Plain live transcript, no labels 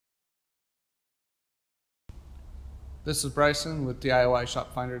This is Bryson with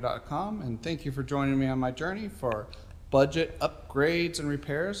diyshopfinder.com, and thank you for joining me on my journey for budget upgrades and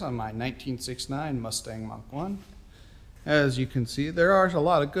repairs on my 1969 Mustang Mach 1. As you can see, there are a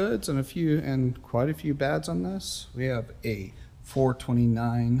lot of goods and quite a few bads on this. We have a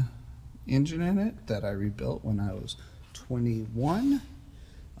 429 engine in it that I rebuilt when I was 21.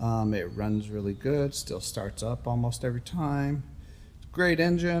 It runs really good, still starts up almost every time. Great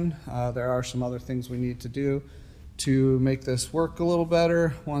engine. There are some other things we need to do to make this work a little better.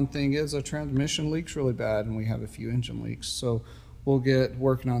 One thing is a transmission leaks really bad, and we have a few engine leaks. So we'll get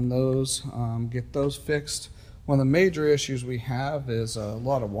working on those, get those fixed. One of the major issues we have is a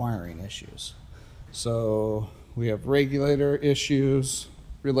lot of wiring issues. So we have regulator issues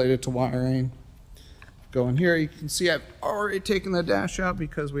related to wiring. Go in here, you can see I've already taken the dash out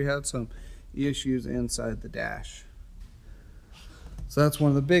because we had some issues inside the dash. So that's one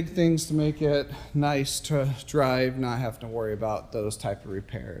of the big things to make it nice to drive, not have to worry about those type of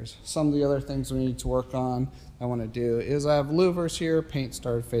repairs. Some of the other things we need to work on, I want to do is I have louvers here, paint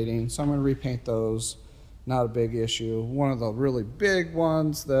started fading, so I'm going to repaint those. Not a big issue. One of the really big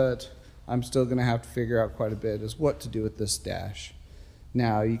ones that I'm still going to have to figure out quite a bit is what to do with this dash.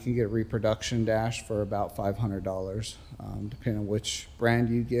 Now you can get a reproduction dash for about $500, depending on which brand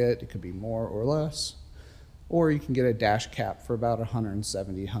you get. It could be more or less. Or you can get a dash cap for about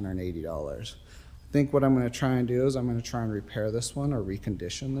 $170, $180. I think what I'm going to try and do is I'm going to try and repair this one or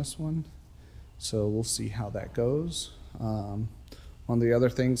recondition this one. So we'll see how that goes. One of the other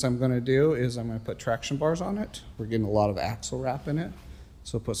things I'm going to do is I'm going to put traction bars on it. We're getting a lot of axle wrap in it.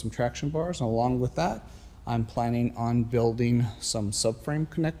 So put some traction bars, and along with that, I'm planning on building some subframe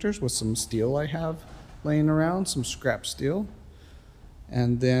connectors with some steel I have laying around, some scrap steel.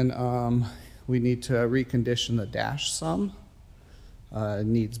 And then we need to recondition the dash some. It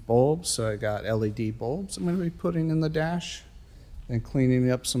needs bulbs, so I got LED bulbs I'm going to be putting in the dash and cleaning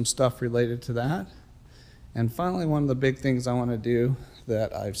up some stuff related to that. And finally, one of the big things I want to do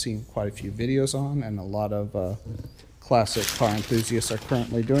that I've seen quite a few videos on, and a lot of classic car enthusiasts are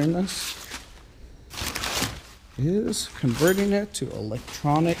currently doing this, is converting it to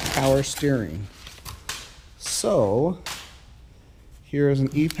electronic power steering. So here is an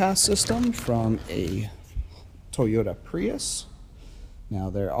EPAS system from a Toyota Prius. Now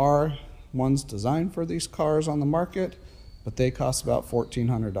there are ones designed for these cars on the market, but they cost about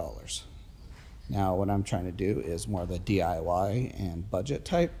 $1,400. Now what I'm trying to do is more of a DIY and budget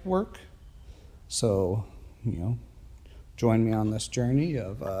type work. So, join me on this journey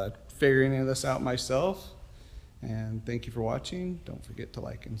of figuring this out myself. And thank you for watching. Don't forget to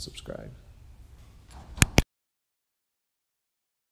like and subscribe.